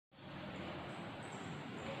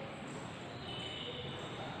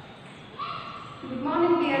Good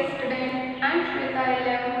morning dear student. I am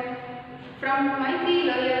Shwetha from my 3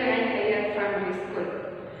 lower and higher primary school.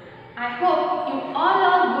 I hope you all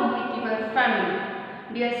are good with your family.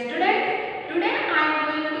 Dear student, today I am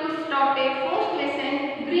going to start a first lesson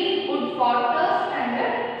Greenwood for 3rd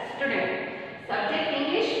standard student. Subject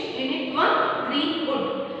English Unit 1 Greenwood.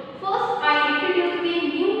 First I introduce the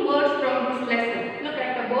new words from this lesson. Look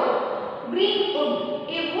at the board.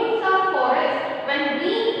 Greenwood, a woods or forest when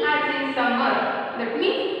green as in summer. That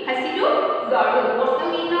means hasiru gadu. What's the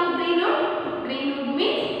meaning of Greenwood? Greenwood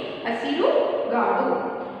means hasiru gadu.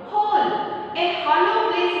 Hole, a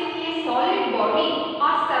hollow place in a solid body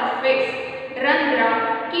or surface. Randra,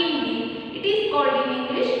 kindi. It is called in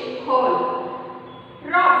English hole.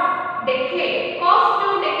 Rot, decay, caused to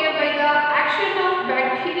decay by the action of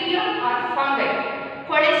bacteria or fungi.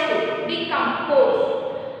 Cholesu, decompose.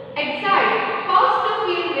 Excite, caused to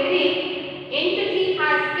feel very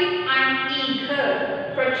enthusiastic and eager.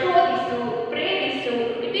 Prachodisu, predisu.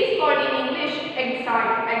 It is called in English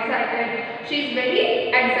excited. She is very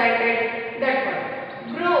excited. That one.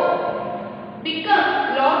 Grow, become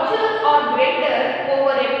larger or greater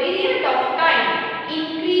over a period of time.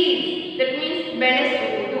 Increase, that means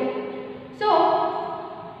benesudu. So,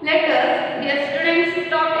 let us, dear students,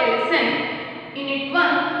 start a lesson. Unit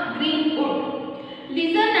 1, Greenwood.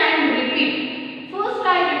 Listen and repeat. First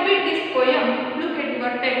I repeat this poem. Look at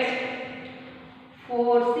your text.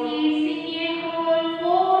 4 seeds in a hole,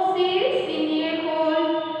 4 seeds in a hole.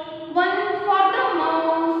 1 for the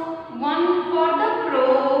mouse, 1 for the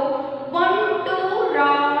crow, 1 to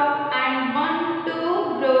rot and 1 to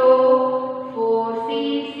grow. 4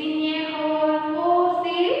 seeds in a hole, 4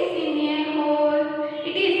 seeds in a hole.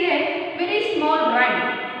 It is a very small rhyme.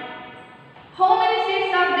 How many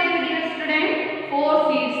seeds are there, dear student? 4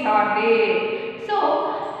 seeds are there. So,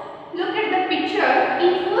 look at the picture.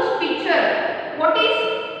 In first picture, what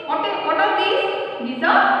are these? These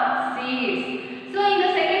are seeds. So, in the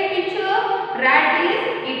second picture, rat is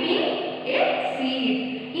eating a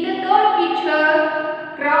seed. In the third picture,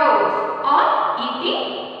 crows are eating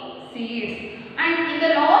seeds. And in the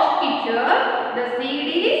last picture, the seed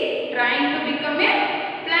is trying to become a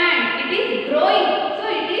plant. It is growing. So,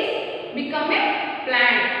 it is become a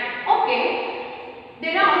plant. Okay.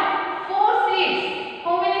 There are 4 seeds.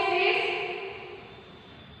 How many seeds?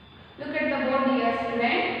 Look at the board, dear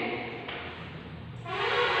student.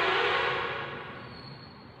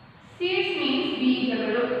 Seeds means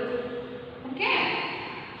beejagalu. Okay.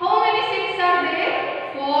 How many seeds are there?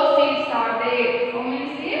 4 seeds are there. How many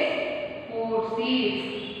seeds? 4 seeds.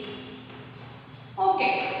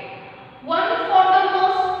 Okay. 1 for the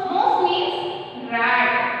mouse. Mouse means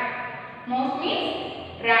rat. Mouse means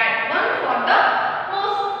rat. 1 for the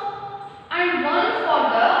mouse and 1 for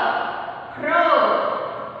the crow.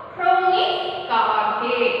 Crow means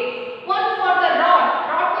kage. 1 for the rot.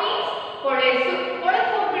 Rot means kolesu.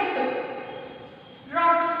 Kolesu hogbittu.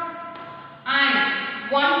 Rot. And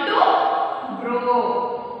 1 to grow.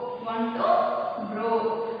 1 to grow.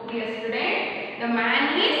 Dear student, the man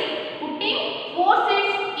is putting 4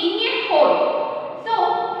 seeds in a hole. So,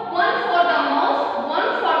 1 for the mouse, 1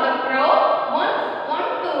 for the crow, 1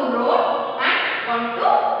 to rot and 1 to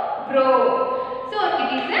grow. So, it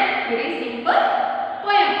is a very simple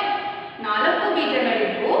poem. 4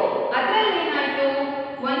 ಬೀಜಗಳಿದ್ದು ಅದರಲ್ಲಿ ಏನಾಯಿತು?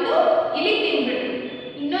 ಒಂದು ಇಲಿ ತಿಂದ್ಬಿಟ್ಟು,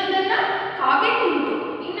 ಇನ್ನೊಂದನ್ನ ಕಾಗೆ ತಿಂತು,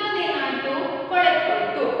 ಇನ್ನೊಂದೇನಾಯಿತು?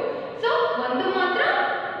 ಕೊಳೆತು. So, ಒಂದು ಮಾತ್ರ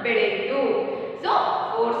ಬೆಳೆಯಿತು. So,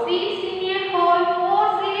 4 seeds in a hole, 4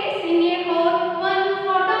 seeds in a hole, 1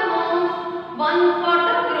 for the mouse, 1 for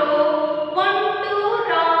the crow, 1 to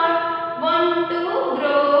rot, 1 to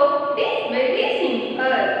grow. It is very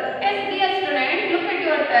simple. Yes, dear student, look at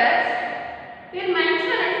your text. We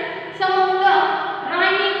mentioned some of the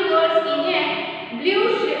rhyming words in a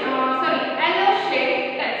yellow shaped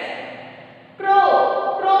text. Crow.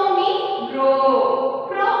 Crow means grow.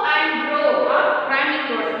 Crow and grow are rhyming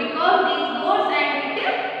words because these words end with the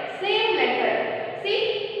same letter. See,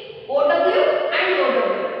 OW and OW.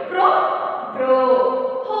 Crow, grow.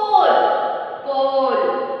 Hole, pole.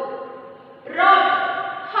 Rot,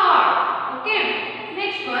 heart. Okay.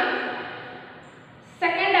 Next one.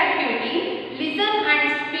 Second activity. Listen and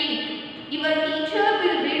speak. Your teacher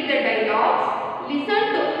will read the dialogues. Listen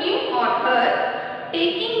to him or her.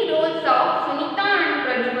 Taking roles of Sunita and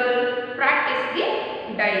Prajwal, practice the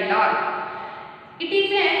dialogue. It is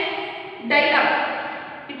a dialogue.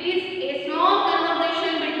 It is a small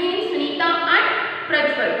conversation between Sunita and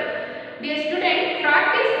Prajwal. Dear student,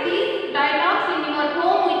 practice these dialogues in your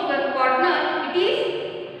home with your partner. It is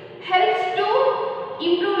helps to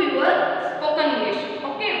improve your spoken English.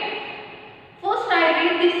 Okay. First I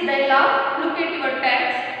read this dialogue. Look at your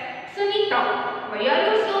Sunita, why are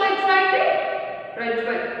you so excited?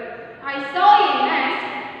 Prajwal, I saw a nest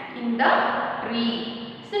in the tree.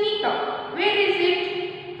 Sunita, where is it?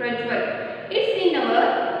 Prajwal, it's in our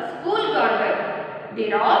school garden.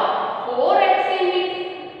 There are 4 eggs in it.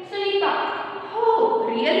 Sunita, oh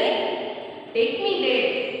really? Take me there.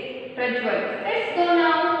 Prajwal, let's go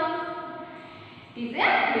now. It is a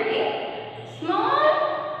very small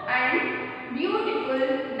and beautiful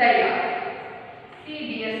dialogue. See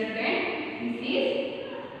dear student, this is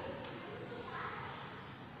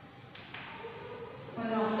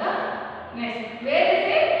one of the nest. Where is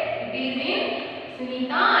it? It is in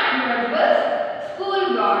Sunita and Prajwal's school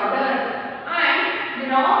garden. And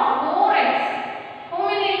there are 4 eggs. How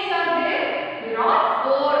many eggs are there? There are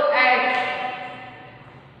 4 eggs.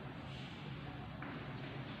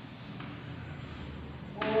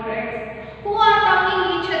 4 eggs. Who are talking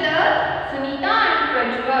each other? Sunita and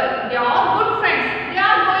Prajwal. They are good friends. They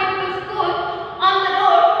are going to school. On the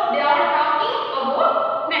road, they are talking about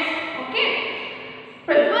nest. Okay.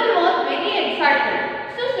 Prajwal was very excited.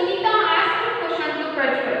 So Sunita asked a question to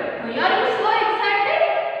Prajwal. Why are you so excited?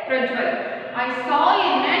 Prajwal, I saw a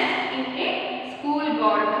nest in a school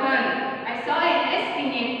garden. I saw a nest in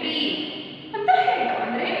a tree. ಅಂತ ಹೇಳ್ದ.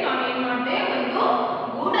 ಅಂದ್ರೆ ನಾನು ಏನು ಮಾಡಿದೆ, ಒಂದು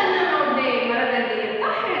ಗೂಡನ್ನ ನೋಡಿದೆ ಮರದಲ್ಲಿ ಅಂತ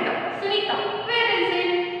ಹೇಳ್ದ. Sunita, where is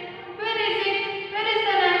it? Where is it? Where is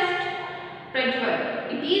the nest? Prajwal,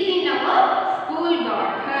 it is in our school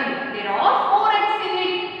garden. There are 4 eggs in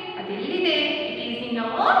it. ಅದೆಲ್ಲಿದೆ? It is in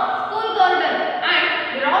our school garden and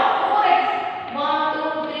there are 4 eggs. 1, 2,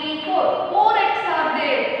 3, 4. 4 eggs are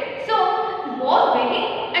there. So he was very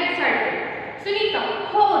excited. Sunita,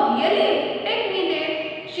 oh really? Take me there.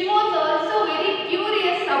 She was also very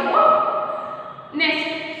curious about nest.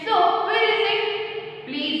 So where is it?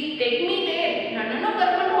 Please take me there. Nannanu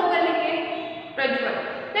karkondu hogalige. Prajwal,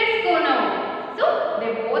 let's go now. So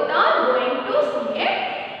they both are going to see a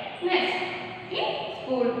nest in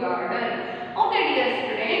school garden. Okay dear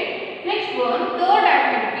student. Next one, third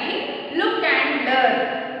activity. Look and learn.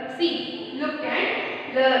 See, look and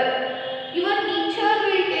learn. Your teacher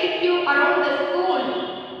will take you around the school.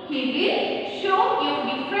 He will show you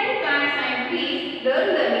different plants and trees. Learn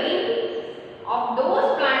the name of those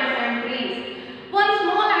plants and trees. One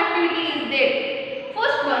small activity is there.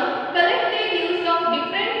 First one, collect the leaves of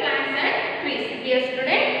different plants and trees. Dear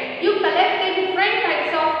student, you collect the different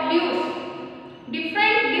types of leaves.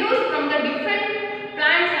 Different leaves from the different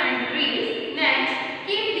plants and trees. Next,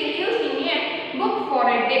 keep the leaves in a book for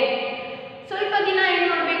a day. ಸ್ವಲ್ಪ ದಿನ ಏನು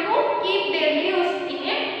ಮಾಡಬೇಕು? Keep their leaves in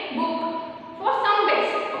a book for some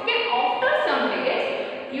days. Okay, after some days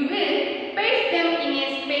you will paste them in a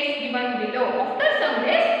space given below. After some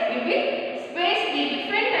days you will space the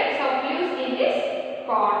different types of leaves in this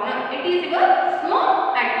corner. It is your small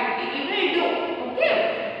activity you will do. Okay,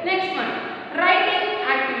 next one, writing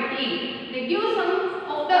activity. They give some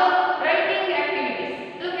of the writing activities.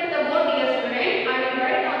 Look at the board dear student. I will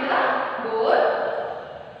write on the board.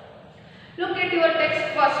 Look at your text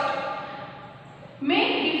first.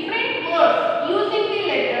 Make different words using the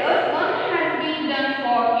letters. One has been done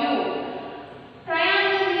for you.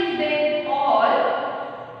 Triangle is there all.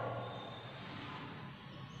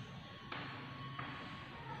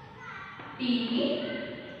 T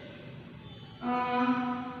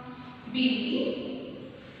B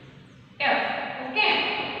F. Okay.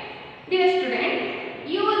 Dear student,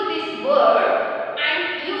 use this word and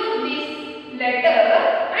use this letter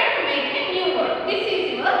and make a new word. This is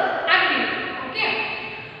your activity. Okay.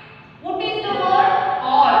 What is the word?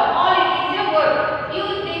 All. All, it is a word.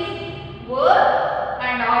 Use this word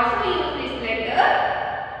and also use this letter.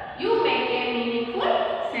 You make a meaningful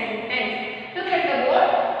sentence. Look at the word.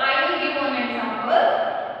 I will give one example.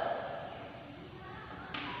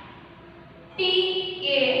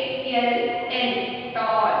 T-A-L-L.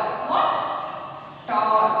 Tall. What?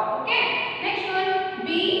 Tall. Okay. Next one.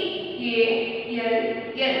 B-A-L-L.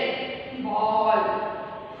 Ball.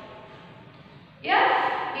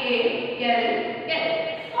 F-A-L-L.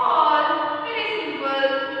 Fall. Very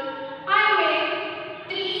simple. I make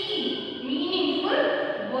 3 meaningful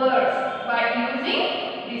words by using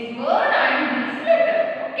this word and this letter.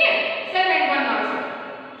 Okay. Second one also.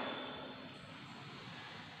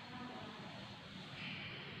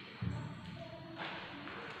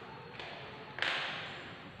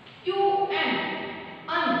 U-N.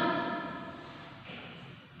 Un.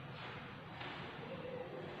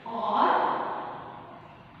 Or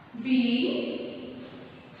B-S.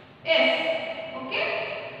 Okay.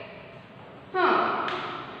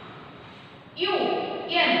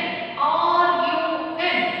 U-N.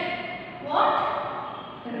 R-U-N. What?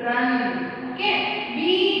 Run. Okay.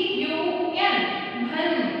 B-U-N.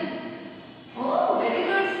 Bhan.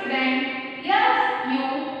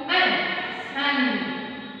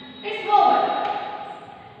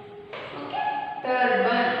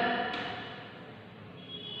 turban.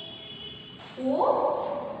 O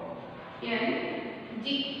N G.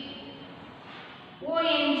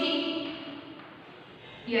 O-N-G.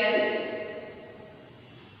 L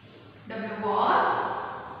W-R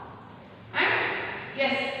and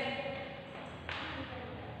S.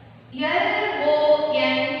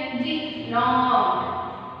 L-O-N-G, long.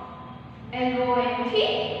 L-O-N-G,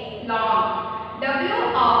 long.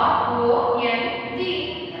 W-R-O-N-G,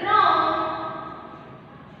 wrong.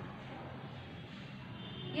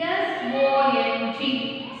 S-O-N-G,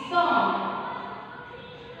 song.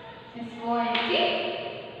 S-O-N-G,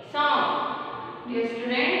 song. Dear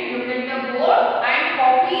student, look at the board and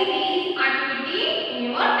copy these activity in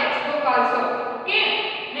your textbook also. Okay,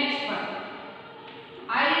 next one.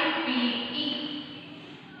 I-P-E,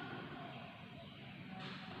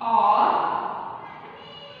 R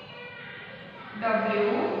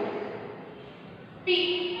W-P,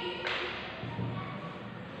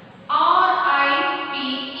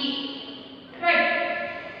 R-I-P-E, red.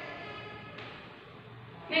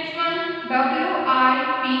 Next one,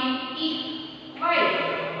 W-I-P-E, white.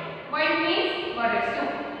 White means what is so?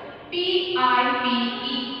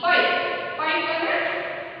 P-I-P-E, white. White color,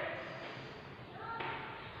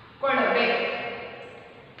 Kodabe.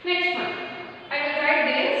 Next one, I will write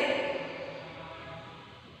this.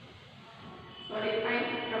 Sorry, I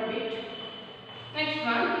rubbed it. Next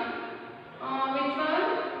one, which one?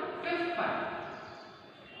 Fifth one.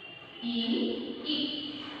 E,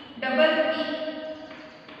 double E,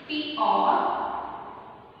 P-R,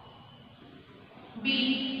 B,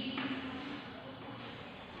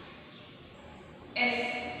 S.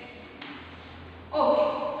 Okay.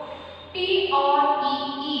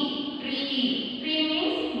 T-R-E-E, tree. Tree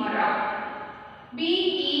means mara.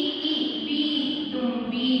 B-E-E, bee,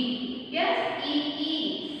 dumbi. Yes, E-E,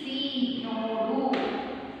 see, noru.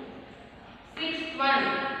 Sixth one.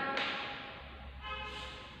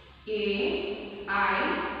 A-I-N,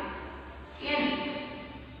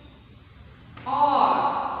 or.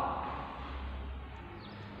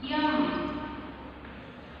 Yum,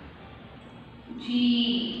 G.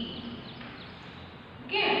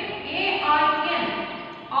 Okay, A-I-N,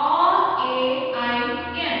 R-A-I-N,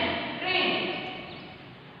 train.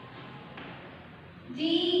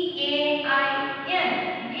 G-A-I-N,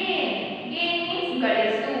 gain. Gain means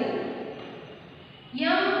galisu.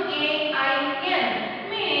 M-A-I-N,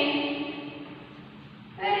 main.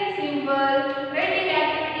 Very simple. Writing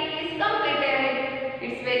activity is completed.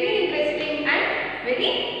 It's very interesting and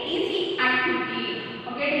very easy activity.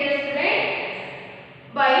 Okay, dear student.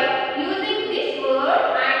 By using this word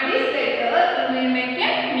and this letter, you will make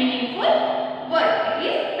a meaningful word.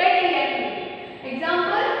 It is writing activity.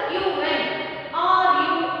 Example: you went, R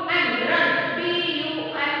U and run, B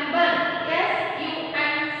U and bun, S U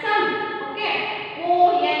and sun. Okay. O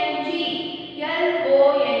N G, L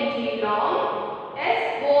O N G, long. S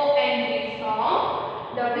O N G, song.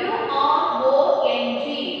 W R O N G,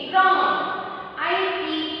 wrong. I P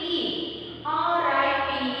E, R I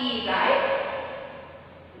P E, right.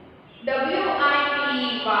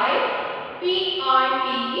 W-I-P-E-Y,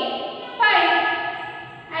 P-I-P-E, pipe.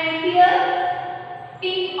 And here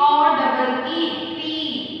T-R-E-E,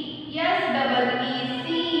 tree. S-E-E-C,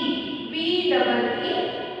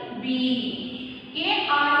 B-E-E-B.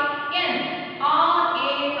 A-I-N,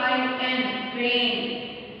 R-A-I-N, rain.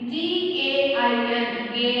 G-A-I-N,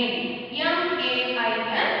 gain.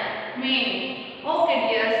 M-A-I-N, main. Okay,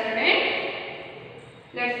 dear student.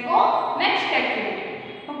 Let's go next activity.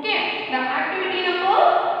 Okay, the activity number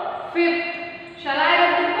 5th. Shall I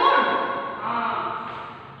write the board?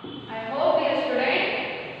 I hope, dear student,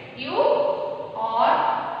 you are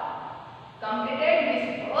completed this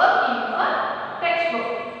work in your textbook.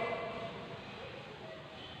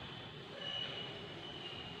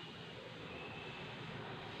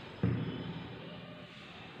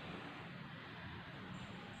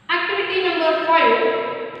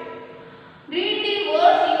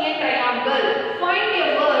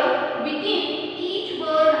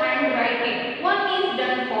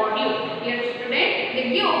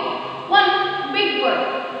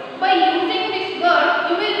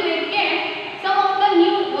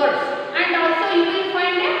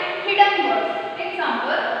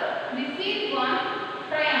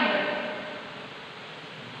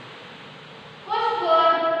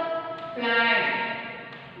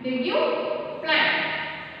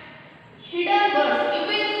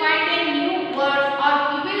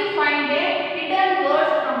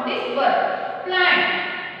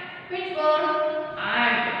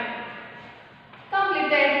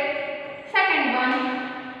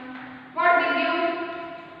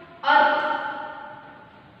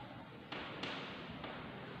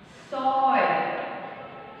 soil,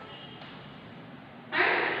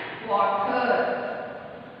 and water.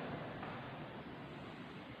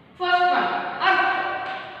 First one, earth.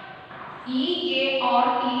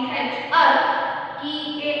 E-A-R-T-H, earth.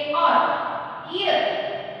 E-A-R, ear.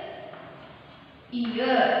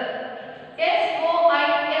 Ear.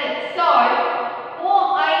 S-O-I-L, soil.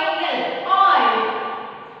 O-I-L, oil.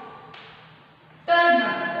 Third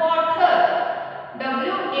one, water.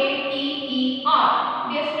 W-A-T-E-R.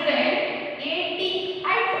 Dear student, A-T,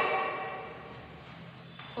 at.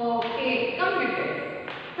 Okay, completed.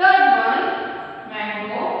 Third one,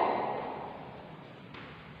 mango.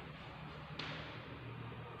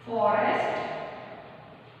 Forest,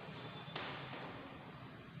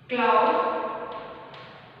 cloud,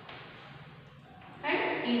 and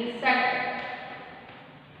insect.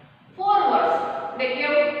 4 words. They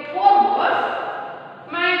gave 4 words.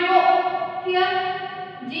 Mango. Here,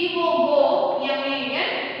 G-O-Go,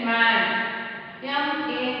 M-A-N, man.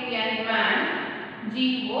 M-A-N, man.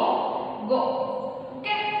 G-O, go.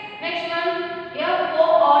 Okay. Next one,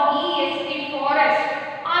 F-O-R-E-S-T, forest.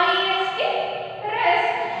 R-E-S-T, rest.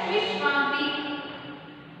 Vishwanti.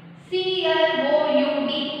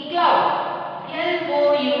 C-L-O-U-D, cloud.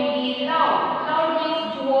 L-O-U-D, loud. Loud means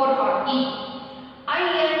jor or E.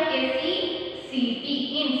 I-N-S-E-C-T,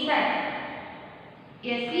 insect.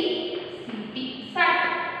 S-E-C-T, sat.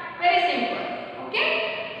 Very simple. Okay?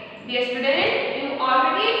 Dear student, you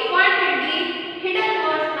already found the hidden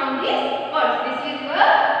words from these words. This is your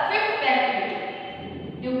 5th activity.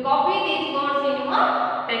 You copy these words in your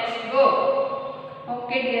textbook.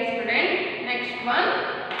 Okay, dear student. Next one.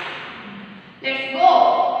 Let's go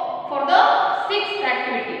for the 6th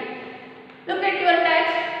activity. Look at your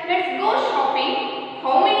text. Let's go shopping.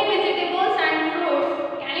 How many vegetables and fruits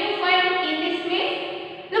can you find in this maze?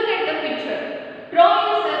 Look at the picture. Draw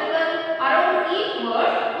a circle around each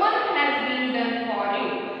word. One has been done for you.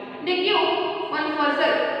 They give one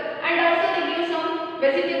puzzle and also they give some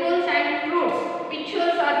vegetables and fruits.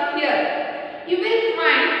 Pictures are here. You will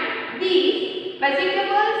find these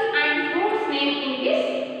vegetables and fruits name in this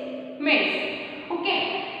maze. Okay.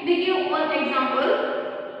 They give one example.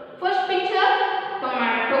 First picture,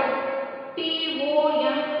 tomato.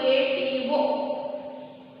 T-O-M-A-T-O.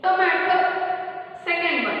 Tomato.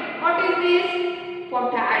 Second one, what is this?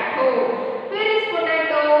 Potato. Where is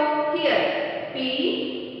potato? Here.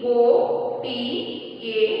 P-O-T-A-T-O.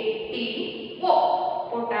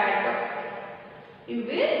 Potato. You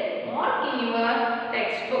will mark in your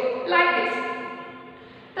textbook like this.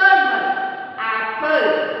 Third one, apple.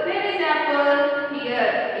 Where is apple? Here.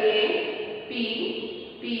 A-P-P-L-E.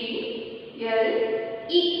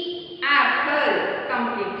 Apple.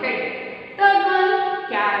 Completed. Third one,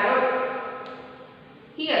 carrot.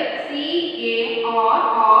 Here. C-A-R-R-O-T.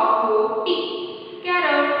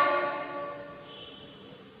 Carrot.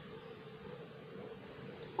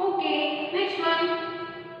 Okay. Next one,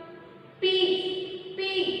 peas. P.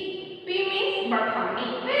 P means bathani.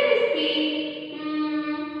 Where is P?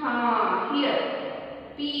 Here.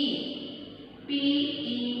 P.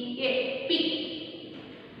 P-E-A. P.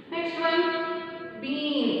 Next one,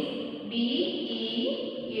 beans. B-E-A-N-S.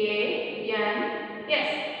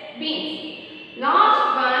 Beans. Last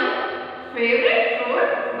one, favorite fruit,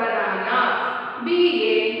 banana.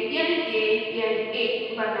 B-A-N-A-N-A.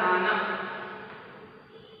 Banana.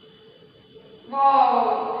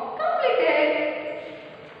 Wow, completed.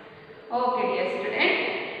 Okay, dear student.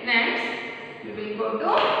 Next, we will go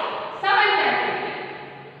to 7th activity.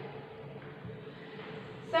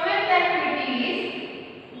 7th activity is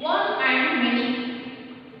one and many.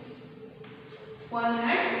 One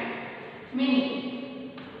and many.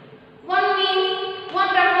 One means one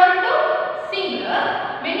refer to singular,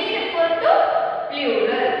 many refer to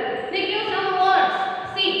plural. They give some words.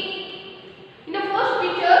 See, in the first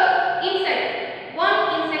picture, insect. One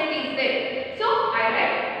insect is there. So I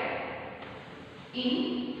write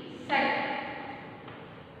insect.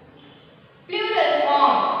 Plural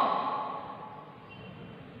form.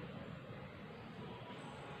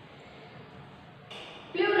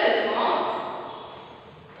 Plural form.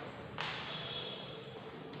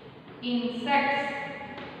 Insects.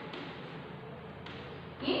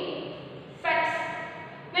 Insects.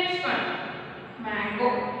 Next one, mango.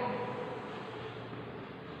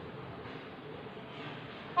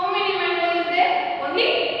 How many mango is there? Only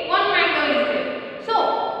one mango is there. So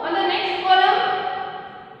on the next column,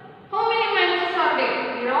 how many mangoes are there?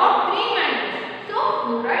 There are 3 mangoes. So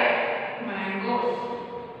you write mangoes.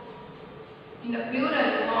 In the plural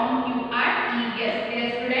form, you add es. Dear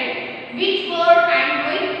student, which word I am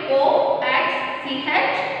doing? O, X, C,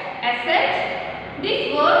 H, S, H. This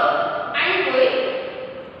word